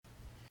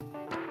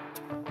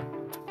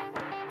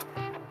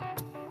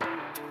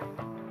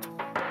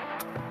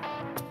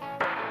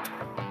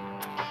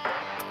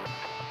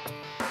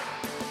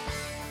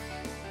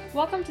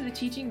Welcome to the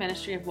teaching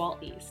ministry of Walt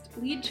East,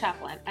 lead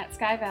chaplain at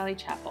Sky Valley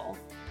Chapel.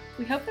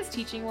 We hope this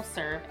teaching will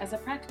serve as a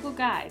practical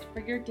guide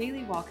for your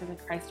daily walk as a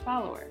Christ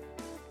follower.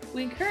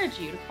 We encourage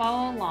you to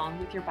follow along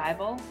with your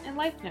Bible and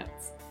life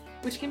notes,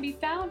 which can be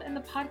found in the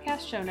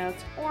podcast show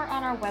notes or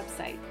on our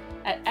website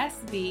at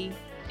sbmin.com.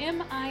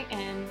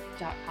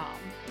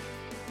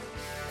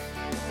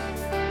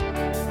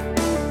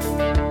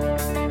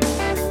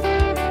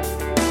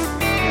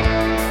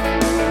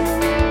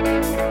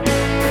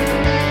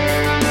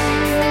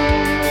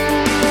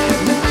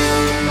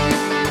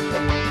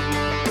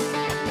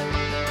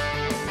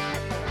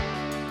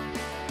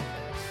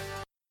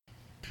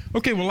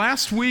 Okay, well,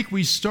 last week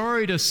we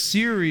started a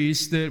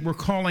series that we're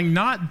calling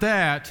Not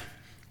That,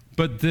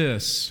 But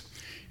This.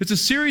 It's a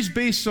series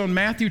based on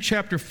Matthew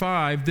chapter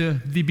 5,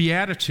 the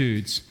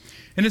Beatitudes.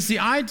 And it's the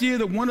idea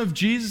that one of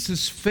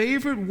Jesus'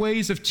 favorite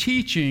ways of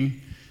teaching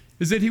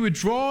is that he would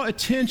draw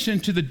attention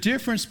to the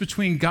difference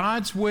between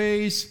God's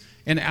ways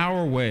and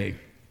our way.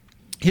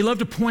 He loved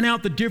to point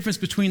out the difference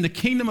between the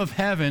kingdom of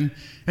heaven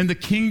and the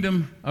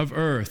kingdom of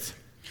earth.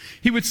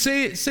 He would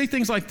say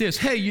things like this: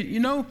 hey, you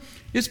know,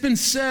 it's been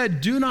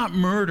said, do not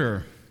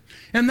murder.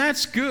 And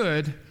that's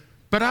good,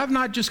 but I've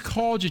not just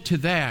called you to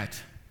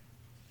that.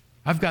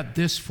 I've got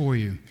this for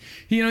you.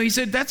 You know, he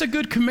said, that's a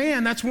good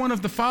command. That's one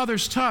of the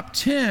Father's top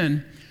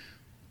 10,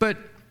 but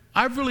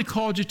I've really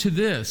called you to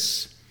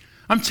this.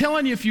 I'm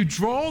telling you, if you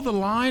draw the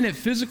line at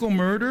physical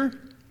murder,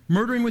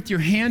 murdering with your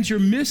hands, you're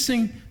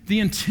missing the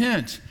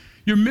intent.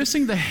 You're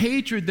missing the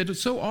hatred that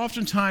so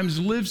oftentimes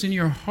lives in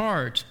your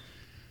heart,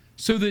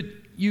 so that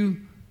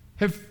you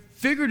have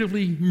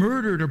figuratively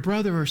murdered a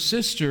brother or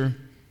sister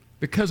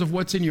because of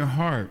what's in your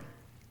heart.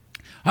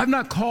 I've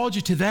not called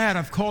you to that.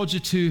 I've called you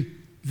to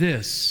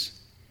this.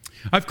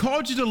 I've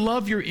called you to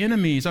love your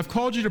enemies. I've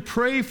called you to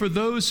pray for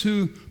those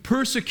who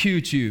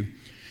persecute you.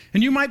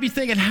 And you might be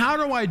thinking, how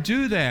do I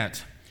do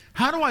that?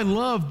 How do I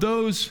love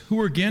those who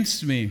are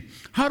against me?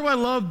 How do I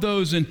love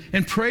those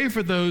and pray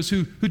for those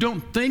who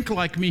don't think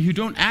like me, who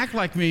don't act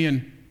like me,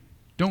 and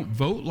don't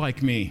vote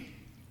like me?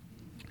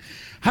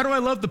 How do I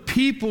love the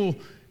people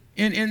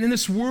in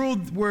this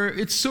world where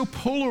it's so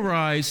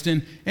polarized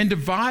and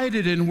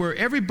divided, and where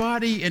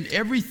everybody and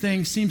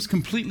everything seems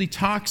completely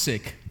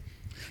toxic?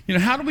 You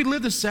know, how do we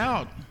live this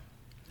out?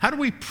 How do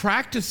we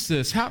practice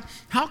this?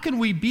 How can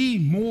we be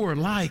more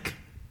like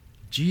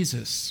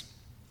Jesus?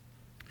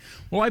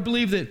 Well, I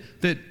believe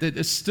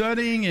that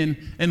studying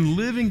and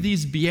living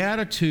these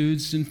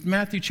Beatitudes in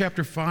Matthew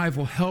chapter 5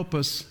 will help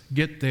us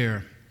get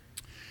there.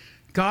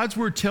 God's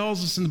word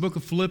tells us in the book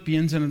of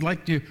Philippians, and I'd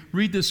like to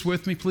read this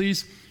with me,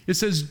 please. It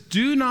says,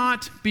 do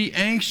not be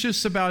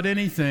anxious about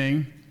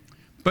anything,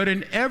 but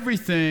in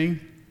everything,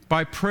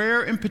 by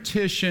prayer and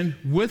petition,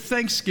 with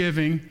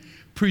thanksgiving,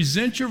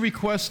 present your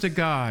requests to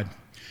God.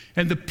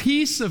 And the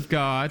peace of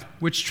God,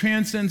 which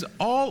transcends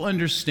all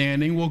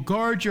understanding, will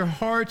guard your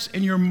hearts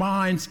and your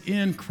minds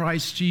in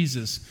Christ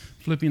Jesus.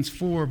 Philippians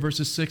 4,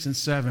 verses 6 and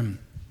 7.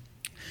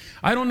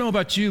 I don't know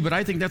about you, but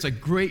I think that's a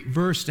great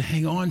verse to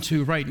hang on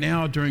to right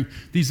now during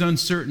these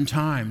uncertain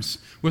times.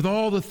 With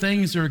all the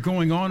things that are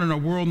going on in our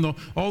world, and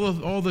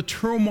all the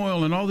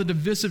turmoil and all the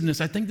divisiveness,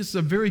 I think this is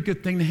a very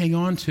good thing to hang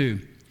on to.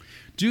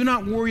 Do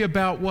not worry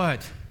about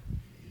what?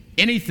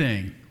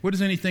 Anything. What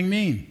does anything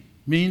mean?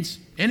 It means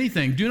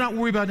anything. Do not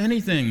worry about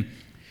anything.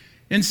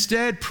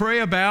 Instead, pray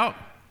about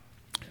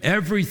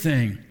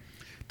everything.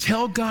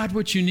 Tell God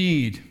what you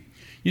need.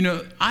 You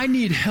know, I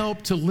need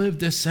help to live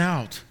this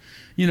out.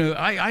 You know,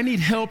 I need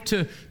help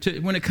to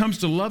when it comes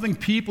to loving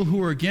people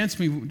who are against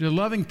me, to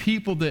loving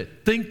people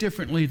that think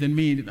differently than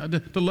me,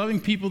 to loving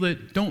people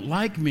that don't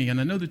like me. And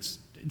I know that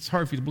it's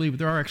hard for you to believe, but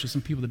there are actually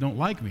some people that don't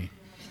like me.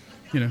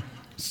 You know,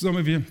 some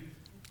of you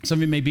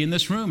may be in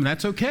this room, and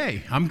that's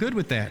okay. I'm good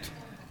with that.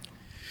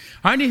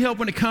 I need help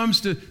when it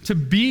comes to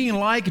being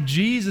like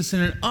Jesus in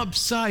an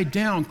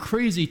upside-down,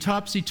 crazy,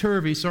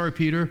 topsy-turvy, sorry,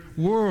 Peter,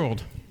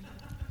 world.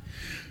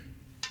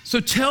 So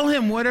tell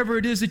him whatever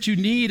it is that you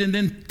need, and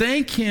then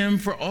thank him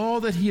for all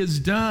that he has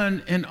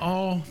done and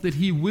all that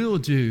he will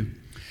do.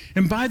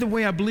 And by the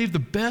way, I believe the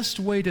best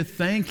way to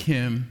thank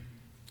him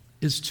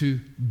is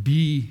to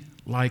be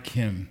like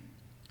him.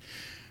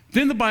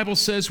 Then the Bible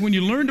says, when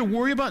you learn to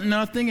worry about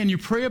nothing and you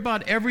pray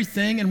about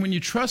everything, and when you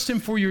trust him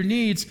for your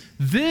needs,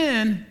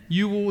 then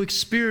you will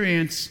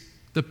experience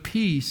the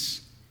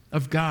peace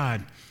of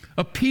God.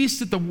 A peace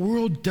that the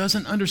world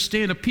doesn't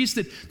understand, a peace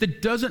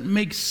that doesn't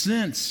make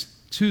sense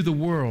to the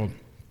world.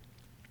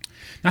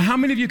 Now, how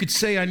many of you could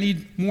say, I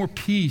need more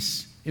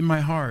peace in my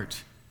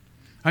heart?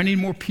 I need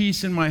more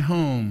peace in my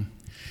home.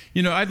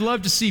 You know, I'd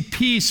love to see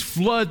peace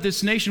flood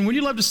this nation.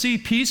 Wouldn't you love to see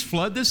peace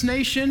flood this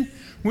nation?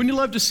 Wouldn't you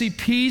love to see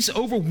peace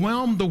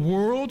overwhelm the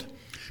world?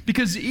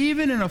 Because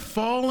even in a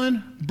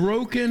fallen,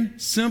 broken,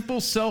 simple,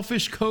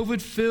 selfish,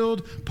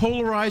 COVID-filled,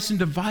 polarized, and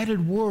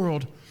divided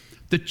world,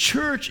 the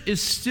church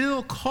is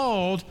still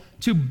called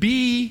to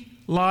be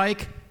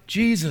like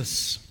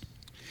Jesus.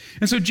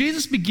 And so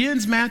Jesus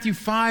begins Matthew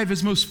 5,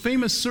 his most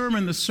famous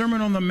sermon, the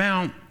Sermon on the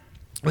Mount,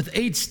 with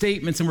 8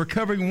 statements, and we're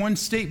covering one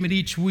statement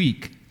each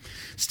week.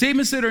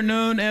 Statements that are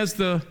known as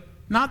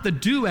not the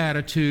do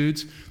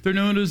attitudes, they're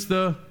known as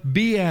the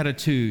be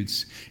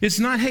attitudes. It's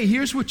not, hey,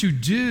 here's what you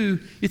do.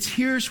 It's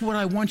here's what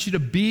I want you to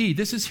be.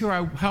 This is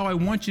how I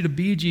want you to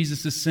be,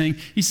 Jesus is saying.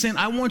 He's saying,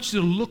 I want you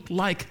to look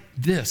like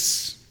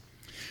this.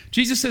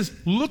 Jesus says,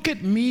 look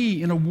at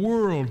me in a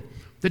world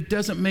that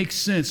doesn't make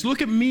sense.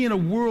 Look at me in a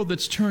world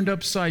that's turned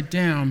upside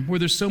down, where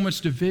there's so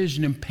much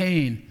division and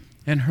pain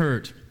and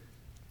hurt.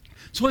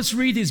 So let's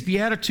read these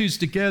Beatitudes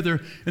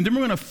together, and then we're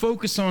going to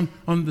focus on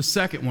the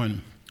second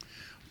one.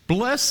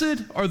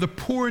 Blessed are the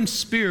poor in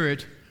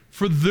spirit,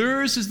 for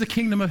theirs is the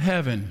kingdom of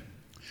heaven.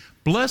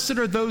 Blessed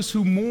are those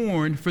who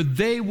mourn, for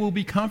they will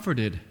be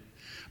comforted.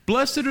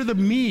 Blessed are the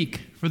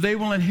meek, for they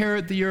will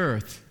inherit the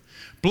earth.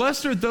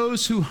 Blessed are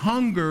those who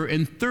hunger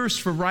and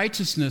thirst for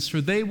righteousness, for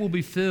they will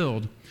be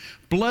filled.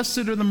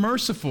 Blessed are the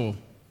merciful,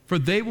 for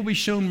they will be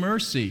shown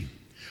mercy.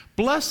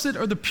 Blessed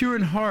are the pure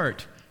in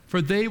heart,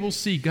 for they will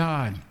see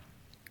God.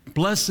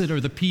 Blessed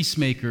are the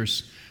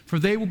peacemakers, for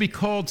they will be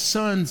called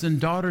sons and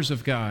daughters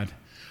of God.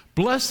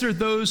 Blessed are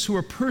those who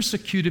are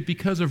persecuted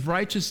because of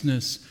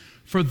righteousness,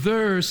 for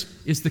theirs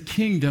is the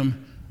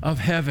kingdom of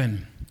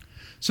heaven.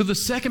 So the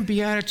second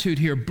beatitude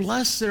here,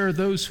 blessed are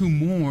those who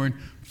mourn,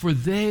 for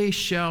they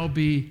shall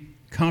be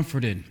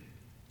comforted.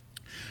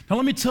 Now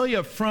let me tell you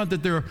up front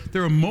that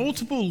there are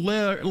multiple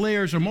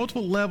layers or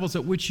multiple levels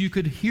at which you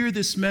could hear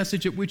this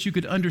message, at which you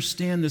could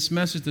understand this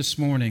message this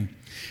morning.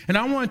 And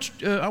I want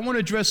to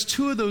address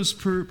two of those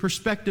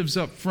perspectives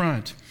up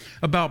front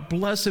about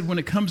blessed when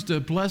it comes to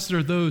blessed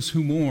are those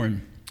who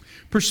mourn.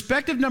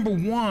 Perspective number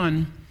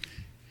one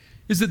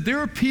is that there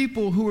are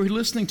people who are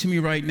listening to me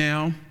right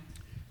now,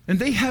 and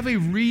they have a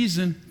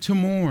reason to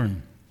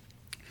mourn.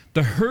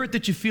 The hurt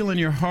that you feel in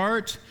your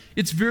heart,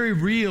 it's very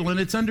real and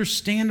it's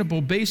understandable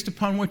based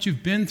upon what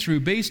you've been through,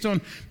 based on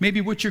maybe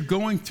what you're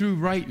going through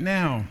right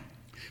now.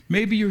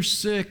 Maybe you're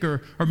sick,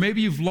 or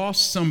maybe you've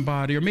lost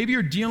somebody, or maybe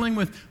you're dealing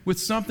with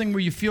something where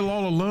you feel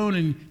all alone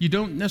and you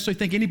don't necessarily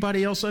think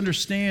anybody else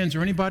understands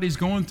or anybody's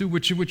going through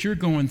what you're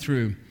going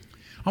through.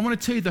 I want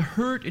to tell you the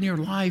hurt in your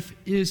life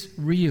is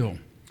real.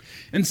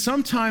 And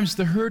sometimes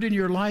the hurt in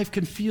your life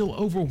can feel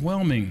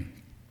overwhelming.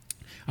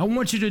 I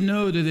want you to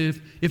know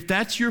that if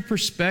that's your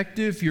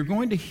perspective, you're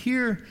going to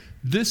hear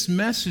this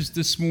message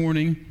this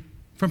morning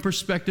from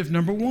perspective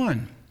number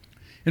one.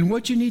 And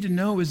what you need to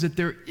know is that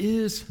there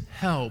is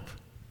help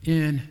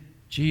in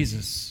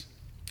Jesus.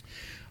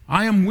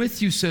 I am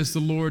with you, says the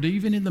Lord,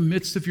 even in the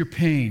midst of your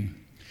pain.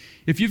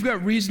 If you've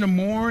got reason to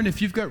mourn,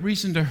 if you've got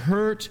reason to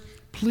hurt,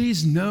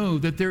 please know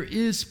that there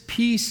is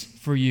peace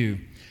for you,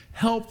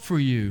 help for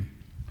you,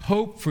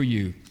 hope for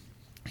you.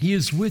 He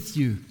is with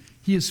you.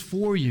 He is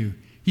for you.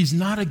 He's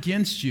not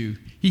against you.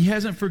 He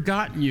hasn't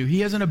forgotten you.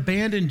 He hasn't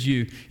abandoned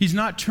you. He's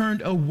not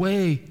turned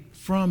away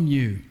from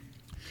you.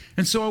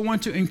 And so I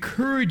want to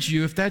encourage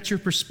you, if that's your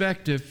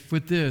perspective,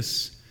 with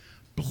this.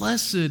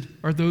 Blessed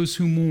are those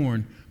who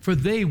mourn, for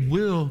they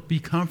will be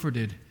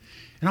comforted.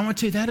 And I want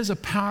to tell you, that is a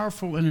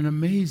powerful and an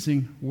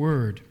amazing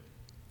word.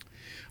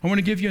 I want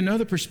to give you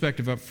another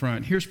perspective up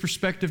front. Here's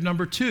perspective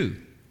number two.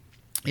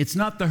 It's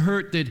not the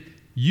hurt that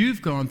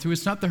you've gone through.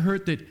 It's not the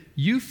hurt that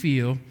you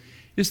feel.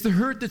 It's the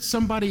hurt that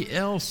somebody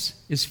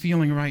else is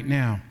feeling right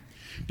now.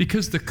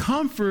 Because the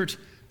comfort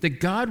that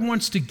God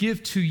wants to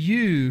give to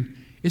you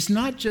is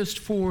not just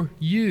for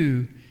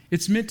you.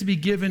 It's meant to be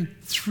given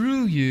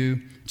through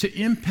you to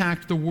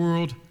impact the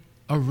world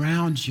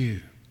around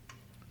you.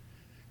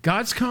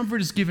 God's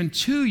comfort is given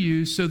to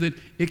you so that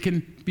it can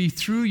be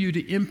through you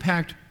to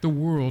impact the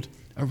world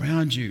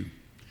around you.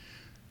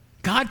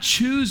 God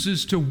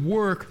chooses to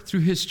work through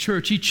his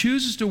church. He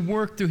chooses to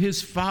work through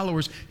his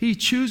followers. He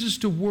chooses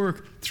to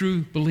work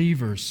through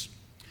believers.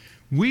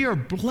 We are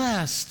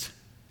blessed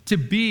to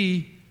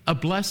be a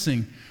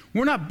blessing.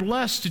 We're not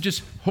blessed to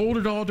just hold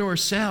it all to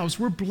ourselves.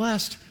 We're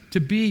blessed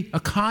to be a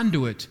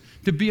conduit,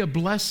 to be a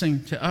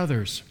blessing to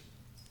others.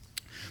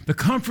 The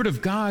comfort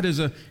of God is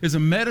a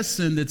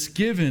medicine that's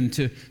given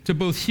to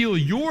both heal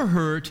your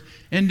hurt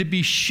and to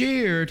be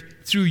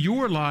shared through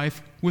your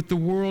life with the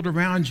world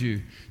around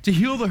you, to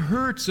heal the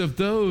hurts of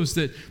those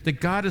that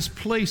God has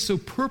placed so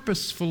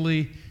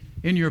purposefully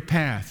in your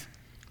path.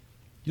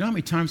 You know how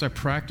many times I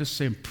practice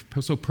saying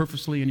so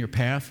purposefully in your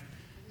path?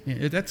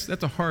 That's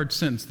a hard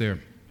sentence there,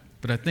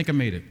 but I think I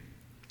made it.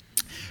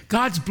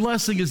 God's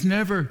blessing is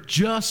never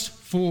just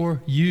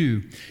for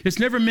you. It's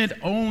never meant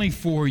only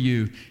for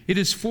you. It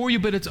is for you,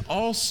 but it's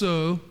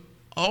also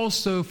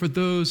for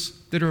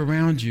those that are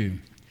around you.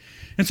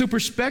 And so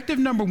perspective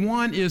number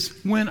one is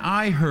when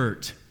I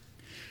hurt.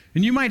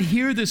 And you might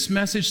hear this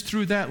message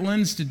through that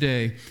lens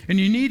today, and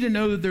you need to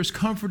know that there's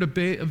comfort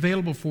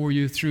available for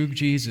you through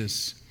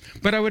Jesus.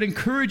 But I would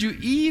encourage you,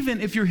 even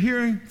if you're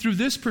hearing through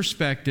this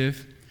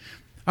perspective,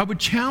 I would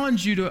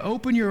challenge you to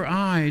open your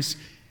eyes,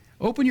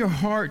 open your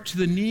heart to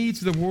the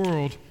needs of the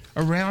world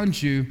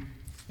around you,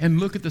 and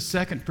look at the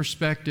second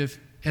perspective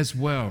as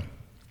well.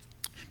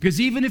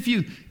 Because even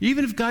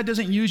if God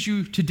doesn't use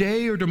you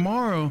today or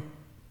tomorrow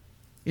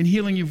in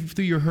healing you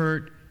through your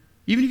hurt,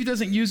 even if he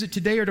doesn't use it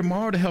today or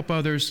tomorrow to help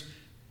others,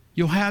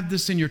 You'll have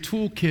this in your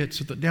toolkit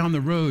so that down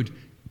the road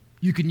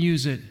you can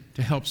use it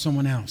to help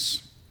someone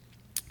else.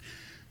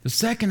 The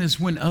second is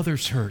when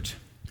others hurt.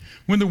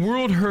 When the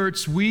world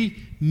hurts,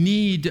 we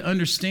need to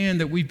understand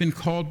that we've been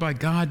called by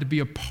God to be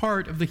a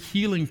part of the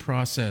healing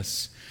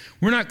process.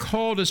 We're not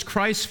called as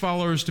Christ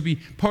followers to be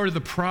part of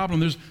the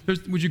problem.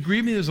 Would you agree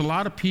with me? There's a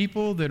lot of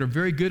people that are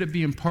very good at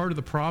being part of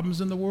the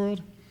problems in the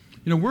world.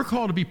 We're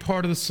called to be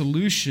part of the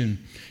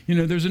solution.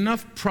 There's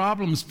enough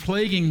problems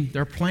plaguing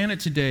our planet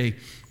today.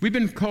 We've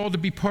been called to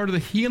be part of the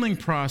healing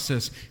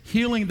process,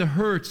 healing the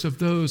hurts of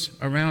those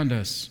around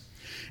us.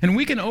 And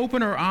we can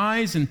open our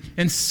eyes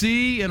and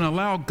see and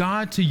allow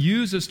God to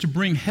use us to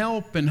bring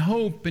help and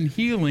hope and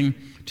healing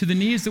to the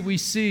needs that we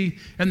see.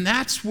 And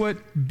that's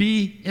what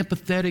be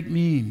empathetic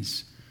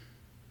means.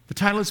 The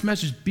title of this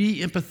message,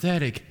 Be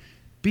Empathetic.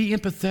 Be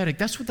empathetic.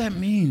 That's what that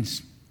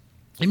means.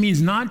 It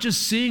means not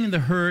just seeing the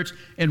hurt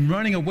and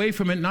running away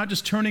from it, not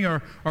just turning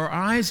our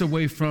eyes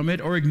away from it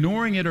or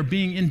ignoring it or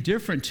being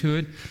indifferent to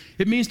it.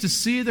 It means to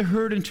see the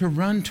hurt and to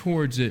run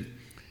towards it.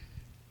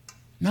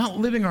 Not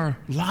living our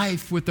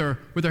life with our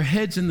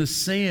heads in the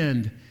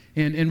sand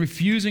and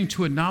refusing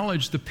to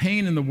acknowledge the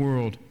pain in the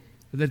world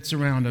that's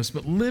around us,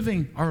 but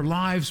living our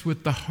lives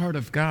with the heart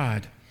of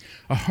God,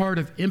 a heart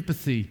of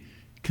empathy,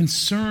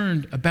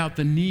 concerned about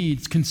the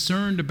needs,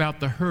 concerned about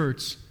the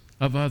hurts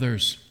of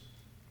others.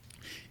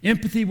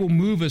 Empathy will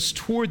move us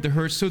toward the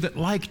hurt so that,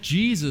 like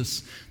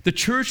Jesus, the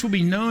church will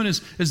be known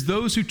as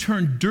those who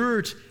turn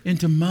dirt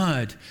into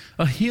mud,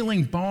 a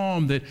healing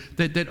balm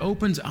that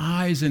opens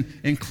eyes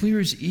and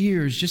clears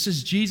ears, just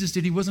as Jesus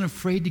did. He wasn't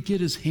afraid to get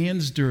his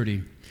hands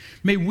dirty.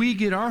 May we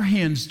get our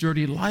hands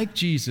dirty like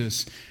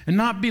Jesus and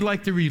not be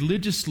like the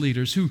religious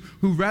leaders who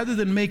rather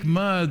than make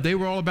mud, they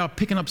were all about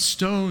picking up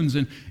stones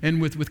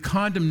and with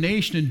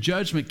condemnation and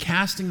judgment,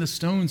 casting the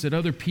stones at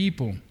other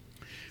people.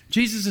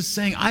 Jesus is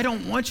saying, I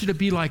don't want you to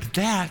be like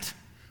that.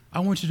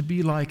 I want you to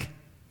be like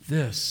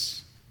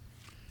this.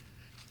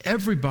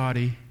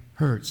 Everybody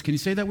hurts. Can you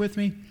say that with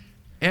me?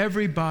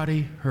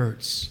 Everybody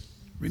hurts.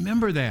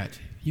 Remember that.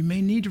 You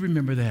may need to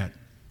remember that.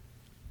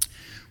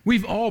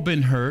 We've all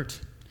been hurt,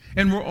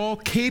 and we're all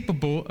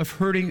capable of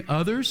hurting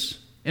others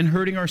and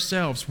hurting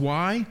ourselves.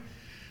 Why?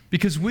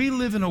 Because we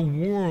live in a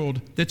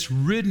world that's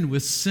ridden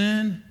with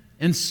sin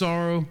and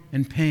sorrow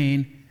and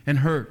pain and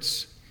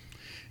hurts.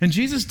 And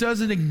Jesus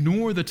doesn't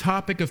ignore the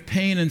topic of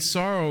pain and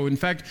sorrow. In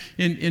fact,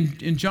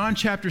 in John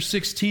chapter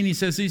 16, he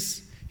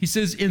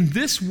says, in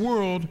this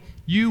world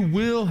you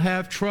will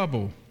have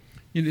trouble.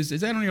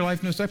 Is that on your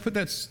life notes? Did I put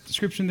that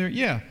description there?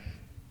 Yeah.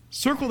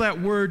 Circle that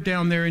word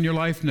down there in your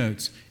life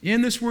notes.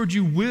 In this word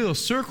you will.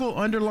 Circle,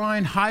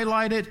 underline,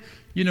 highlight it.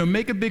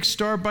 Make a big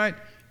star by it.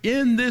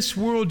 In this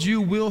world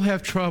you will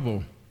have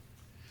trouble.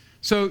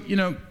 So,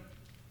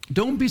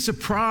 don't be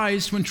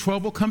surprised when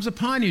trouble comes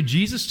upon you.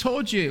 Jesus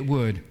told you it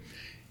would.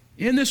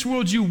 In this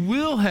world you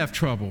will have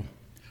trouble,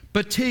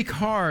 but take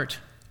heart,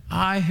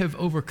 I have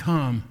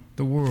overcome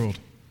the world.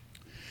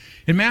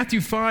 In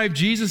Matthew 5,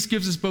 Jesus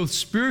gives us both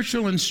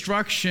spiritual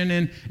instruction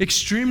and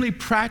extremely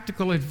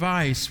practical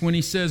advice when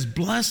he says,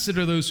 blessed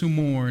are those who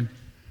mourn,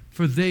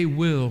 for they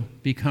will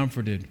be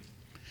comforted.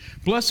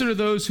 Blessed are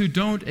those who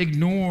don't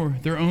ignore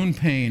their own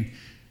pain.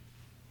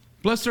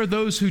 Blessed are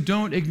those who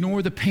don't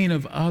ignore the pain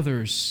of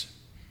others.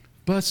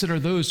 Blessed are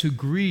those who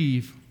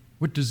grieve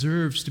what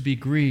deserves to be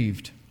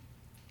grieved.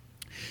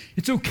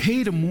 It's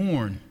okay to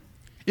mourn.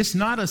 It's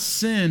not a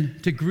sin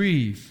to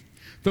grieve.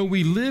 Though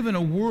we live in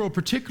a world,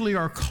 particularly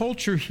our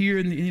culture here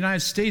in the United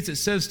States, it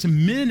says to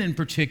men in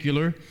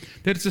particular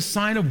that it's a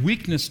sign of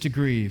weakness to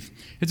grieve.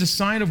 It's a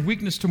sign of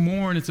weakness to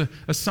mourn. It's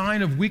a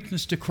sign of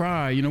weakness to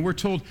cry. We're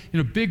told,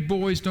 big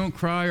boys don't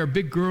cry or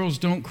big girls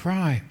don't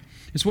cry.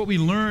 It's what we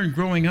learned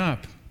growing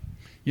up.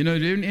 Did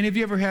any of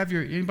you ever have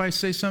anybody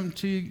say something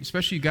to you,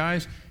 especially you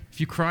guys, if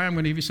you cry, I'm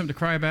going to give you something to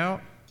cry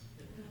about?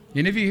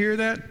 Any of you hear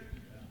that?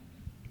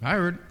 I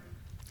heard.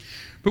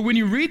 But when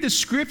you read the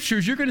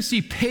scriptures, you're going to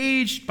see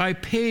page by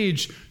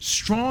page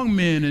strong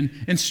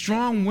men and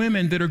strong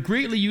women that are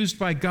greatly used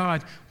by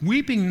God,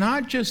 weeping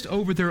not just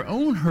over their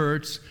own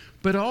hurts,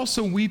 but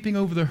also weeping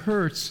over the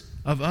hurts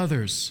of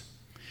others.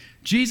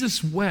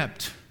 Jesus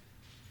wept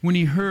when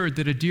he heard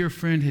that a dear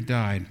friend had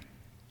died.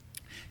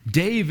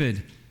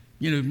 David,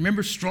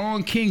 remember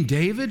strong King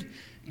David?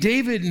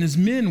 David and his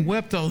men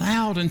wept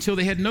aloud until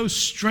they had no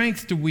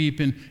strength to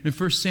weep in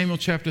 1 Samuel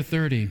chapter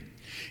 30.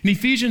 In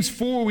Ephesians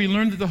 4, we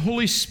learn that the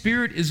Holy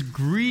Spirit is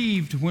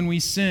grieved when we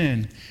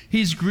sin.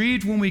 He's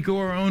grieved when we go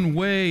our own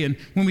way and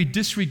when we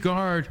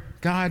disregard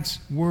God's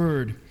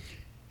word.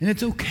 And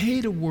it's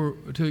okay to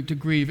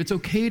grieve. It's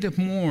okay to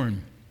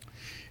mourn.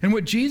 And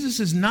what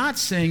Jesus is not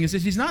saying is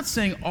that he's not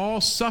saying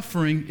all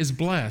suffering is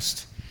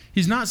blessed.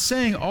 He's not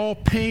saying all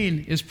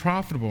pain is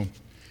profitable.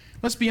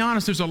 Let's be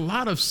honest, there's a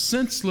lot of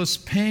senseless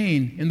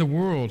pain in the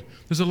world.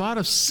 There's a lot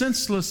of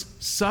senseless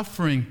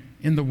suffering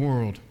in the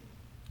world.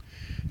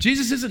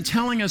 Jesus isn't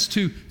telling us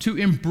to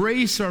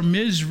embrace our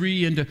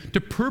misery and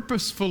to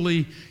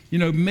purposefully,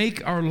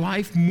 make our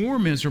life more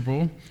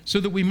miserable so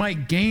that we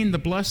might gain the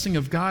blessing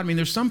of God. I mean,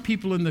 there's some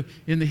people in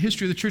the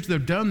history of the church that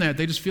have done that.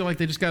 They just feel like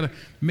they just got to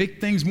make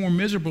things more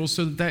miserable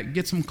so that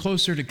gets them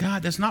closer to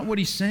God. That's not what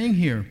he's saying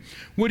here.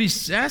 What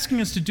he's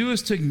asking us to do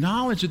is to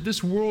acknowledge that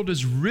this world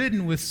is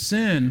ridden with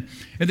sin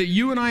and that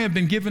you and I have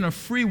been given a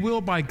free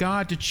will by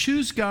God to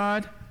choose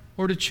God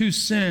or to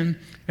choose sin.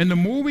 And the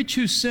more we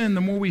choose sin,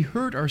 the more we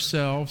hurt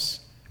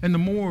ourselves and the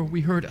more we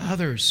hurt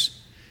others.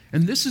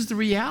 And this is the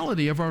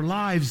reality of our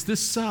lives this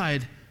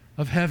side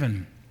of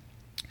heaven.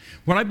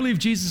 What I believe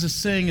Jesus is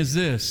saying is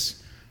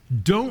this: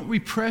 don't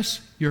repress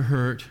your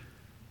hurt,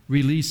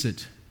 release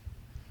it.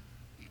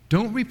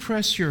 Don't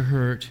repress your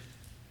hurt,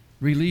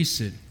 release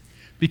it.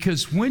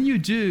 Because when you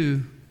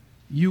do,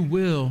 you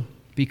will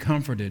be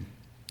comforted.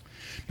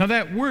 Now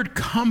that word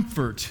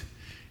comfort,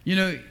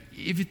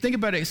 if you think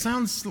about it, it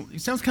sounds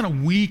kind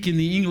of weak in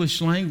the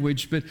English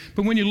language, but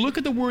when you look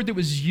at the word that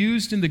was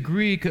used in the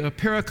Greek,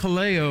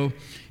 parakaleo,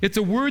 it's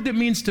a word that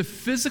means to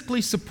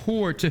physically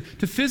support, to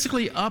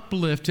physically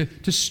uplift,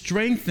 to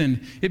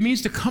strengthen. It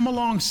means to come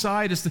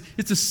alongside. It's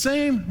the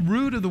same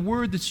root of the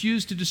word that's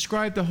used to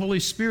describe the Holy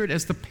Spirit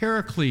as the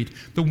paraclete,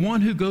 the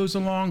one who goes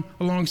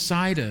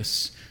alongside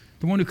us,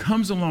 the one who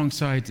comes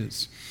alongside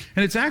us.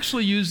 And it's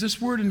actually used, this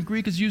word in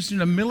Greek is used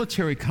in a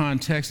military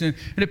context, and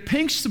it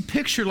paints the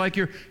picture like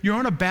you're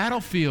on a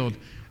battlefield,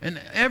 and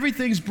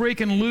everything's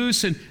breaking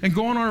loose and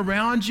going on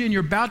around you, and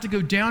you're about to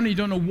go down, and you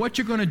don't know what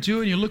you're going to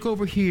do, and you look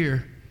over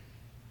here,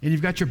 and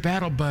you've got your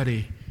battle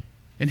buddy,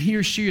 and he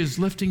or she is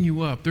lifting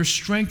you up. They're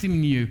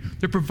strengthening you.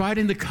 They're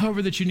providing the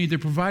cover that you need. They're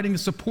providing the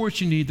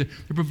support you need. They're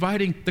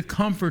providing the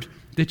comfort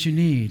that you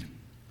need.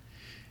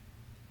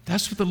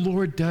 That's what the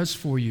Lord does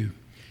for you.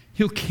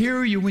 He'll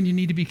carry you when you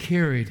need to be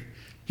carried.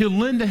 He'll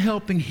lend a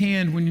helping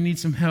hand when you need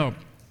some help.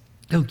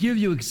 He'll give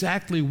you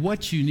exactly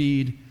what you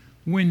need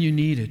when you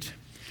need it.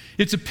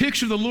 It's a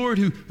picture of the Lord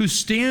who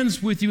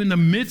stands with you in the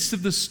midst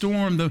of the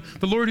storm, the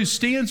Lord who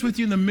stands with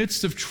you in the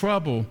midst of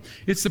trouble.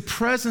 It's the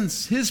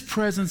presence, his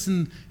presence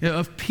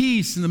of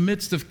peace in the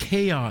midst of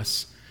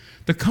chaos.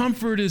 The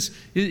comfort is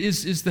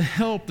the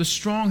help, the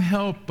strong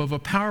help of a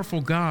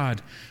powerful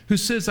God who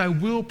says, I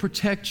will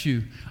protect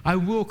you, I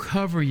will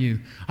cover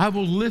you, I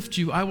will lift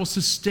you, I will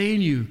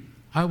sustain you,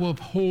 I will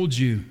uphold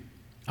you,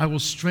 I will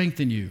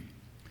strengthen you.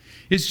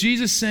 It's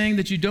Jesus saying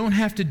that you don't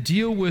have to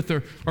deal with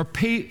or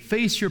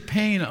face your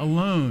pain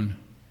alone.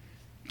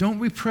 Don't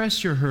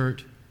repress your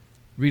hurt,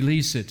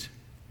 release it.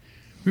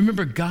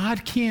 Remember,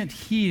 God can't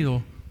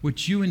heal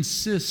what you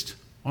insist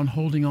on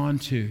holding on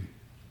to.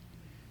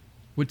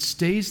 What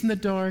stays in the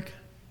dark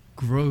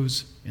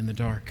grows in the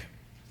dark.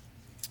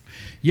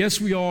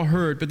 Yes, we all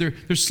hurt, but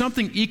there's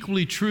something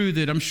equally true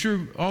that I'm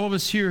sure all of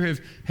us here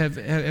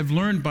have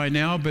learned by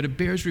now, but it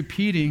bears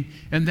repeating,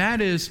 and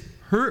that is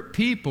hurt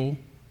people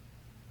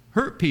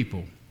hurt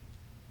people.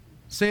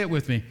 Say it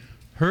with me.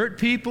 Hurt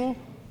people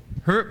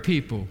hurt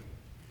people.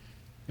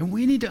 And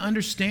we need to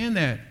understand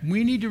that.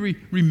 We need to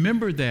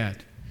remember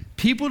that.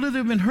 People that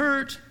have been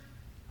hurt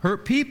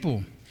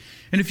people.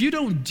 And if you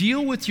don't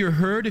deal with your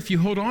hurt, if you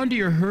hold on to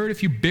your hurt,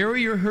 if you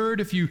bury your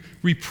hurt, if you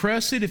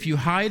repress it, if you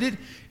hide it,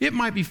 it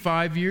might be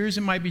 5 years,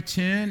 it might be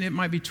 10, it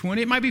might be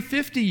 20, it might be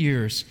 50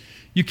 years.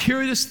 You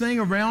carry this thing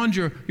around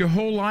your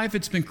whole life.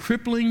 It's been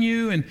crippling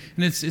you, and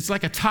it's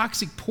like a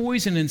toxic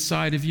poison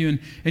inside of you.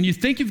 And you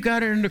think you've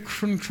got it under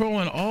control,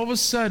 and all of a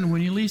sudden,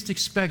 when you least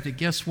expect it,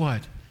 guess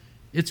what?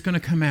 It's going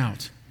to come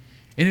out.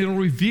 And it'll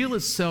reveal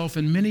itself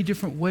in many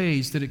different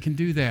ways that it can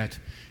do that.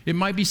 It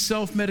might be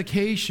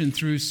self-medication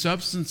through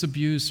substance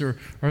abuse or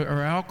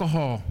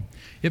alcohol.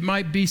 It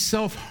might be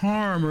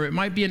self-harm, or it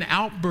might be an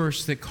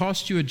outburst that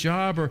cost you a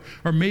job,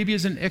 or maybe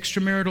as an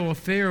extramarital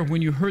affair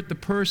when you hurt the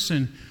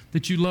person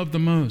that you love the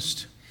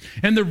most.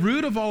 And the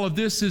root of all of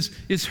this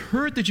is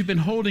hurt that you've been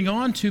holding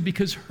on to,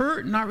 because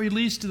hurt not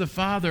released to the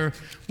Father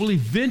will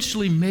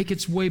eventually make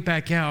its way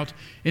back out,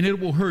 and it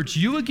will hurt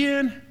you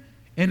again,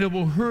 and it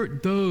will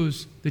hurt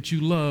those that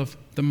you love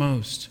the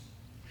most.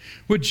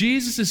 What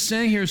Jesus is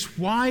saying here is,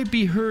 why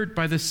be hurt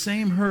by the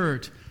same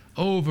hurt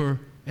over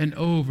and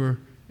over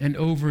and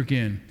over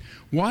again?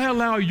 Why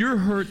allow your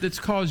hurt that's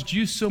caused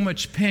you so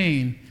much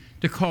pain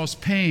to cause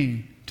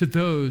pain to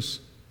those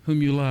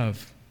whom you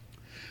love?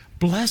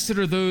 Blessed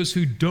are those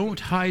who don't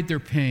hide their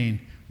pain,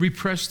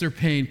 repress their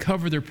pain,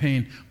 cover their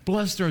pain.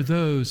 Blessed are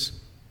those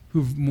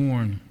who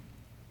mourn.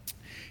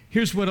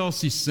 Here's what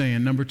else he's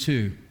saying, number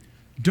 2.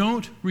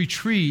 Don't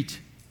retreat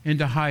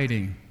into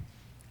hiding.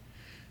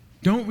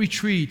 Don't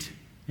retreat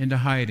into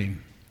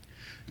hiding.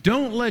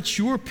 Don't let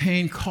your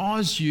pain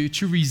cause you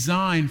to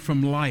resign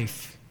from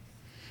life.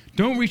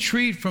 Don't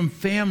retreat from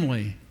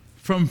family,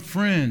 from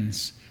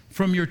friends,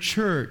 from your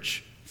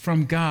church,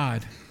 from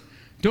God.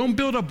 Don't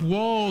build up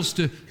walls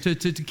to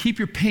keep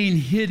your pain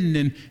hidden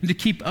and to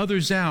keep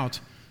others out.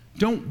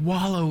 Don't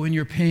wallow in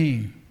your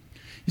pain.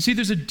 You see,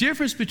 there's a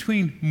difference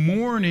between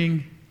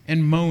mourning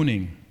and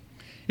moaning.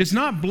 It's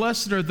not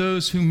blessed are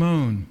those who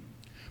moan.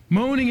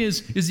 Moaning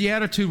is the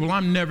attitude, well,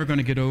 I'm never going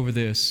to get over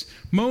this.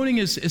 Moaning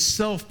is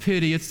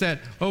self-pity. It's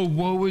that, oh,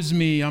 woe is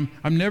me. I'm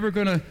never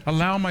going to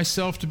allow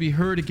myself to be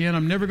hurt again.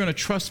 I'm never going to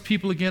trust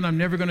people again. I'm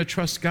never going to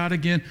trust God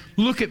again.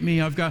 Look at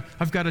me. I've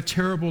got a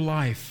terrible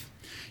life.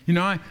 You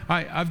know,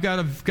 I've got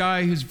a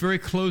guy who's very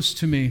close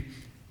to me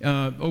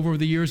over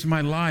the years of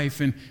my life,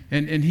 and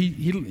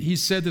he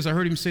said this. I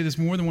heard him say this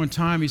more than one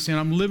time. He's saying,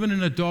 I'm living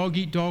in a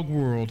dog-eat-dog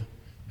world,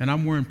 and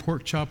I'm wearing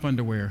pork chop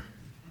underwear.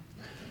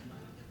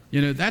 You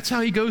know, that's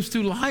how he goes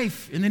through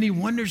life, and then he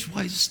wonders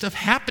why this stuff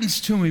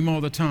happens to him all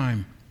the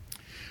time.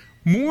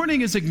 Mourning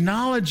is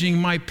acknowledging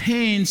my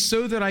pain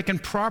so that I can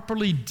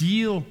properly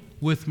deal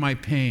with my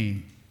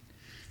pain.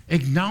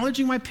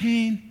 Acknowledging my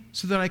pain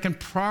so that I can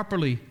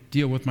properly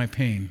deal with my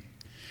pain.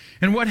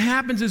 And what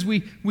happens is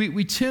we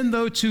tend,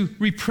 though, to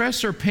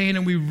repress our pain,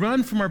 and we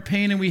run from our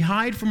pain, and we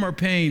hide from our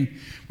pain.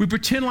 We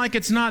pretend like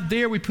it's not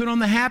there. We put on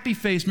the happy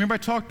face. Remember I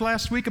talked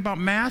last week about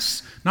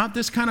masks? Not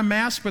this kind of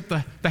mask, but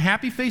the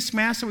happy face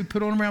mask that we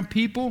put on around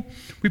people.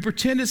 We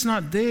pretend it's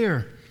not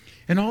there.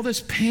 And all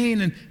this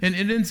pain, and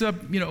it ends up,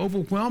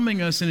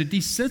 overwhelming us, and it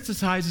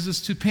desensitizes us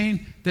to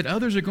pain that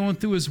others are going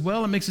through as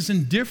well. It makes us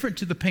indifferent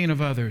to the pain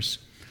of others.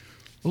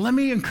 Well, let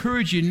me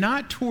encourage you,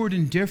 not toward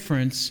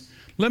indifference.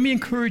 Let me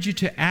encourage you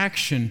to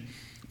action,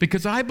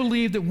 because I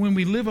believe that when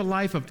we live a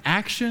life of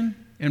action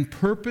and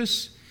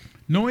purpose,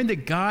 knowing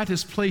that God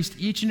has placed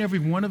each and every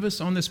one of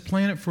us on this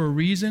planet for a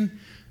reason,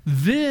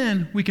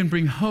 then we can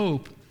bring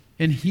hope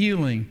and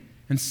healing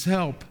and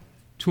help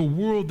to a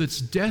world that's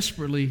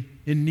desperately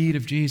in need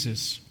of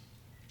Jesus.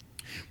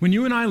 When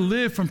you and I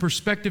live from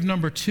perspective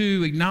number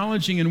 2,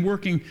 acknowledging and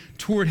working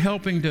toward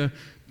helping to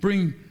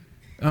bring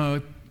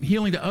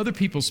healing to other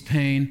people's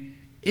pain,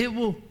 it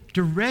will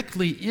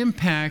directly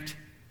impact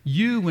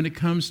you when it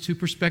comes to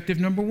perspective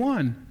number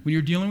 1, when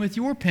you're dealing with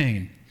your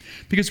pain.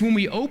 Because when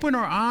we open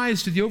our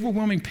eyes to the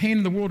overwhelming pain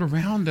in the world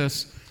around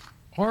us,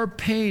 our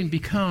pain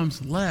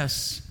becomes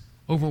less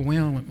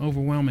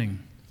overwhelming.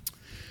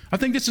 I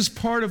think this is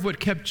part of what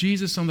kept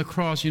Jesus on the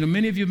cross.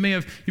 Many of you may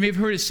have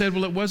heard it said,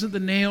 well, it wasn't the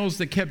nails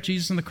that kept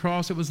Jesus on the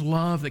cross, it was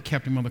love that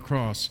kept him on the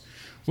cross.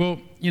 Well,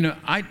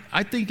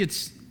 I think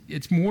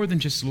it's more than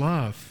just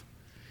love.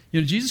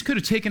 Jesus could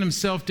have taken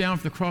himself down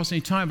from the cross any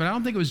time, but I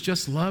don't think it was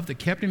just love that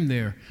kept him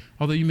there,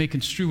 although you may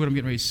construe what I'm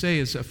getting ready to say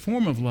as a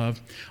form of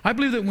love. I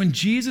believe that when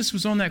Jesus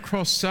was on that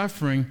cross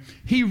suffering,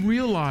 he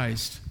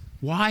realized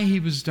why he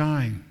was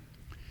dying.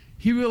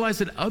 He realized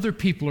that other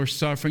people are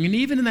suffering, and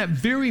even in that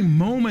very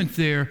moment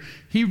there,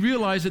 he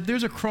realized that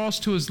there's a cross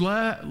to his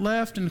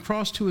left and a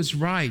cross to his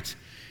right,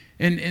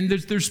 and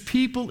there's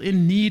people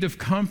in need of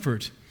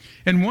comfort.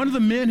 And one of the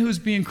men who is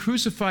being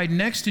crucified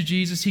next to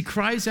Jesus, he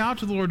cries out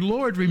to the Lord,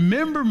 Lord,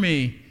 remember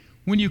me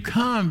when you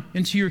come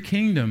into your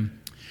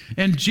kingdom.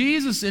 And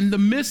Jesus, in the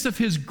midst of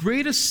his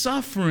greatest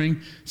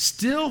suffering,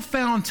 still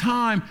found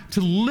time to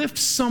lift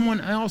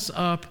someone else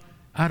up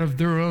out of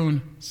their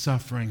own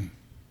suffering.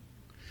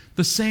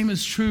 The same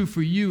is true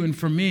for you and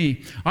for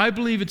me. I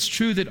believe it's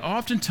true that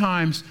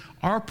oftentimes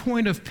our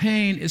point of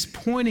pain is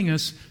pointing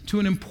us to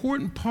an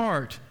important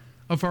part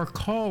of our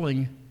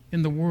calling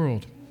in the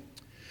world.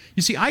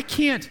 You see, I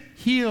can't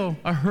heal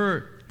a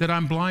hurt that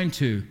I'm blind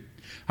to.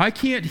 I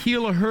can't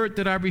heal a hurt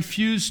that I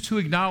refuse to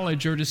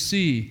acknowledge or to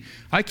see.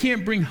 I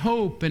can't bring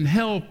hope and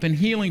help and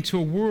healing to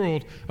a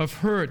world of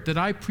hurt that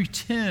I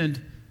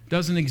pretend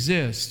doesn't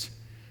exist.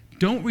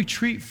 Don't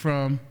retreat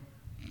from,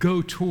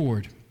 go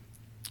toward.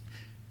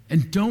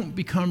 And don't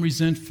become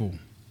resentful,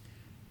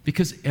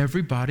 because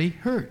everybody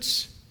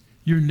hurts.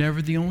 You're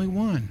never the only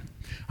one.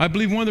 I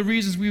believe one of the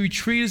reasons we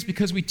retreat is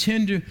because we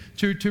tend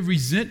to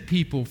resent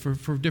people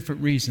for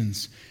different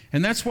reasons.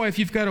 And that's why if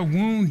you've got a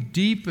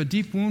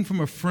deep wound from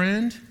a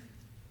friend,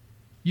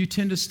 you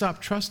tend to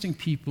stop trusting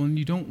people and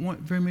you don't want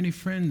very many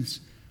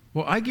friends.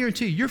 Well, I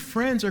guarantee you, your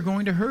friends are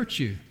going to hurt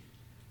you.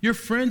 Your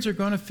friends are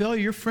going to fail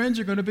you. Your friends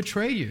are going to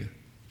betray you.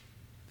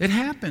 It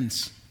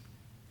happens.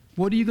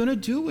 What are you going to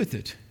do with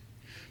it?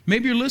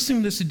 Maybe you're listening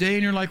to this today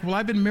and you're like, well,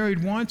 I've been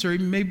married once, or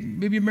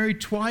maybe you're married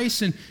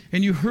twice, and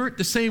you hurt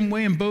the same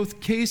way in both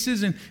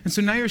cases. And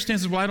so now your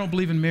stance is, well, I don't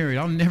believe in marriage.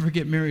 I'll never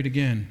get married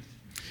again.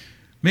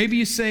 Maybe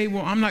you say,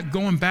 well, I'm not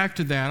going back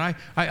to that.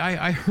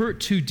 I hurt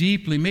too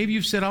deeply. Maybe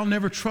you've said, I'll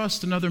never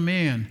trust another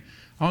man.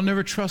 I'll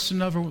never trust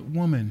another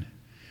woman.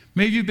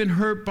 Maybe you've been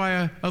hurt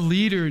by a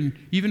leader, and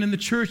even in the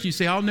church, and you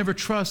say, I'll never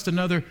trust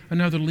another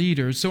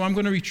leader. So I'm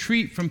going to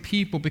retreat from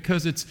people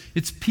because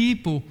it's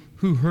people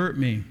who hurt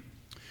me.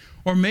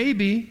 Or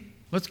maybe,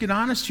 let's get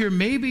honest here,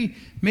 maybe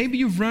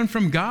you've run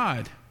from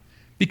God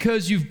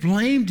because you've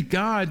blamed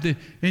God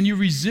and you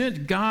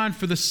resent God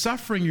for the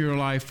suffering in your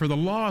life, for the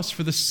loss,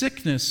 for the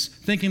sickness,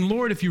 thinking,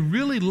 Lord, if you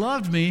really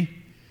loved me,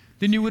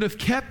 then you would have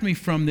kept me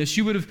from this.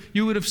 You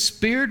would have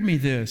spared me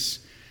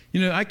this.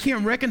 I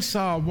can't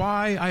reconcile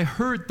why I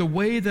hurt the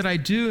way that I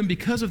do, and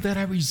because of that,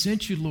 I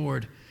resent you,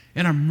 Lord,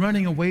 and I'm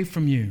running away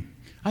from you.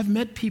 I've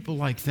met people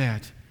like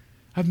that.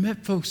 I've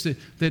met folks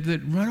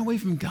that run away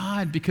from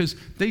God because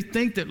they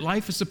think that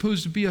life is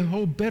supposed to be a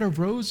whole bed of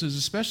roses,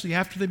 especially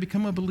after they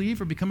become a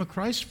believer, become a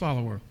Christ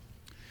follower.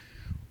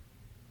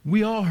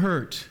 We all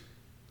hurt.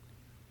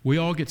 We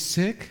all get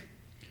sick.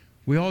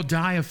 We all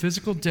die a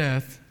physical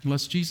death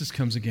unless Jesus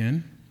comes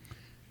again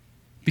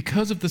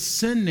because of the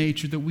sin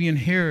nature that we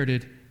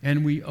inherited,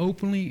 and we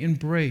openly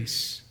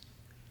embrace.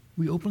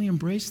 We openly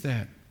embrace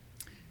that.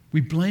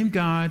 We blame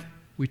God,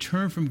 we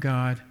turn from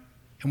God,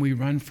 and we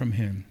run from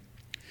Him.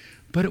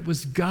 But it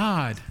was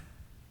God.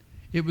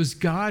 It was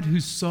God who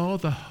saw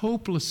the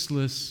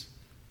hopelessness.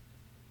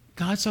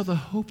 God saw the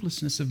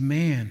hopelessness of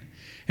man.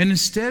 And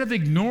instead of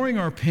ignoring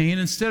our pain,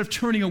 instead of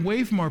turning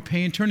away from our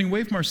pain, turning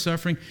away from our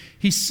suffering,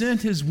 He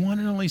sent His one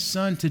and only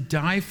Son to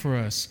die for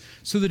us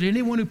so that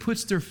anyone who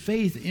puts their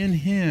faith in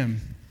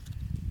Him,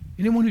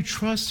 anyone who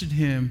trusted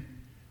Him,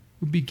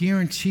 would be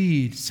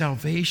guaranteed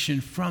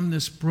salvation from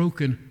this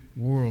broken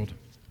world.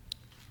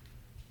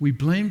 We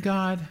blame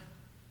God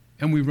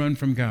and we run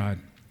from God.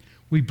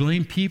 We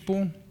blame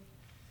people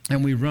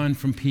and we run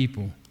from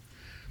people.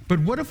 But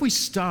what if we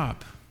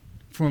stop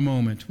for a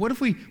moment? What if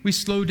we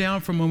slow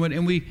down for a moment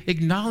and we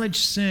acknowledge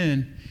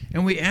sin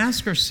and we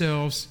ask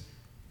ourselves,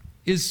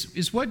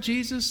 is what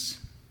Jesus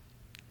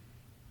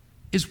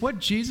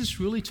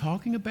really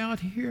talking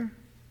about here?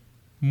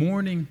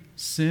 Mourning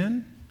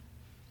sin?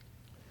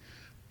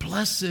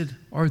 Blessed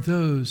are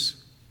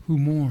those who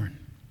mourn.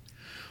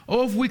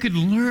 Oh, if we could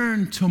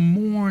learn to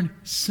mourn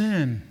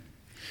sin.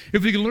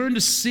 If we could learn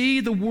to see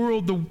the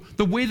world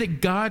the way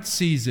that God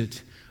sees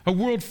it, a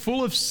world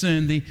full of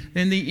sin,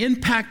 and the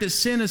impact that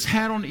sin has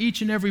had on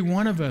each and every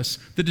one of us,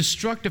 the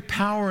destructive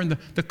power and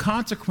the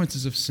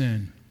consequences of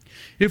sin.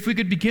 If we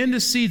could begin to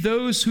see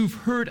those who've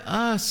hurt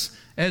us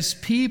as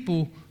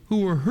people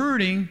who are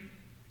hurting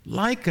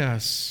like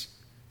us,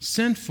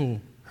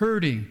 sinful,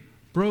 hurting,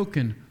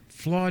 broken,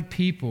 flawed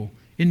people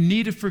in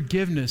need of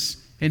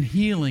forgiveness and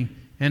healing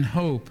and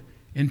hope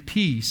and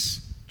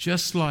peace,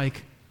 just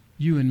like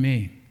you and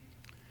me.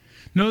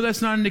 No,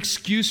 that's not an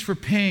excuse for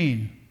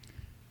pain,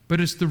 but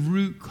it's the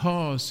root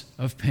cause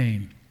of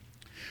pain.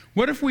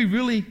 What if we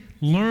really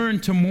learn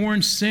to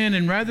mourn sin,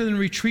 and rather than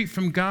retreat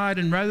from God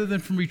and rather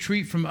than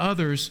retreat from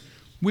others,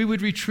 we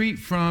would retreat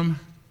from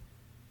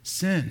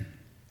sin?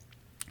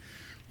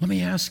 Let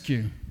me ask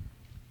you,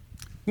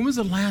 when was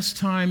the last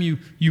time you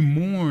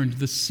mourned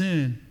the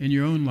sin in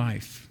your own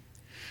life?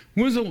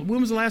 When was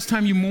the last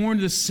time you mourned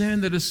the sin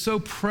that is so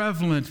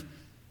prevalent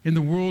in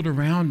the world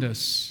around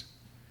us?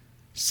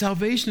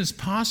 Salvation is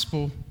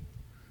possible,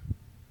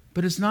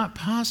 but it's not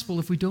possible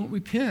if we don't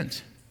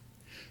repent.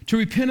 To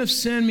repent of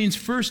sin means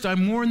first I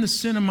mourn the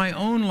sin in my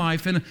own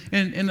life. And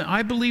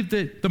I believe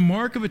that the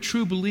mark of a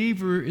true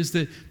believer is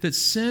that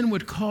sin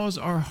would cause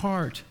our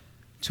heart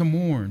to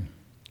mourn.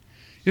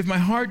 If my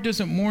heart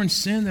doesn't mourn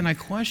sin, then I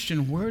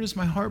question, where does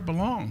my heart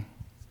belong?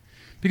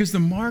 Because the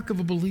mark of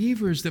a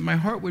believer is that my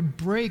heart would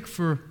break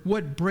for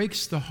what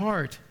breaks the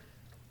heart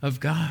of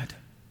God.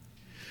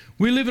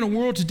 We live in a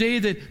world today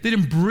that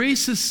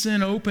embraces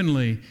sin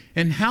openly.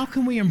 And how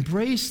can we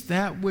embrace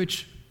that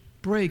which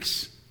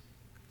breaks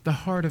the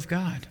heart of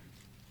God?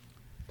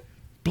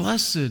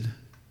 Blessed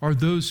are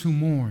those who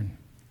mourn,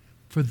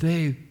 for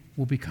they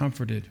will be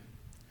comforted.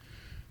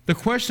 The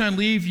question I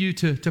leave you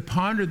to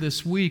ponder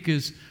this week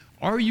is,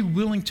 are you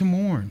willing to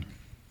mourn?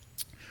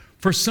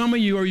 For some of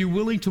you, are you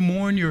willing to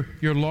mourn your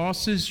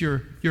losses, your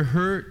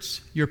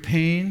hurts, your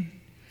pain?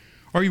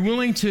 Are you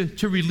willing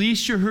to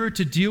release your hurt,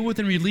 to deal with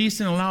and release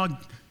and allow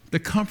the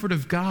comfort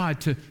of God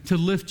to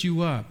lift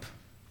you up?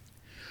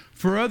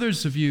 For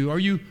others of you, are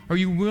you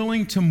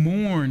willing to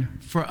mourn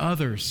for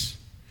others?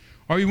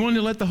 Are you willing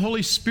to let the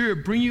Holy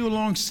Spirit bring you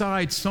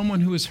alongside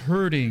someone who is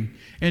hurting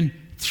and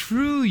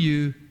through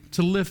you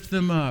to lift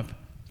them up,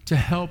 to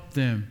help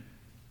them,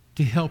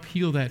 to help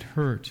heal that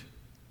hurt?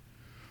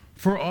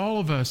 For all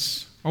of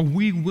us, are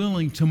we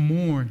willing to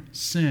mourn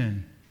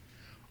sin?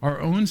 Our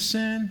own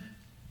sin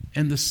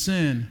and the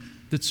sin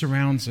that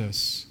surrounds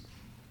us.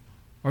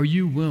 Are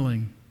you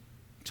willing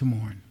to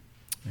mourn?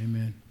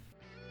 Amen.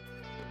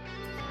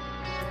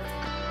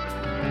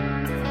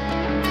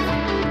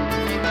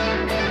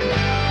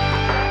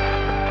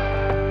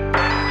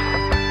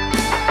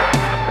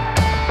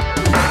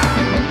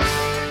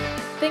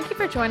 Thank you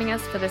for joining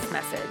us for this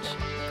message.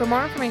 For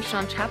more information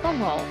on Chapel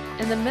Mole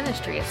and the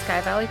ministry of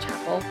Sky Valley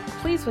Chapel,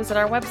 please visit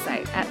our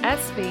website at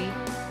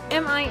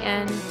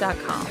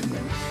svmin.com.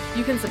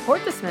 You can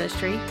support this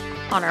ministry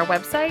on our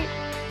website,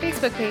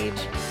 Facebook page,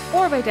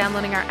 or by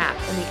downloading our app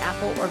in the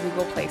Apple or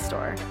Google Play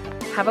Store.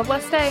 Have a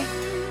blessed day.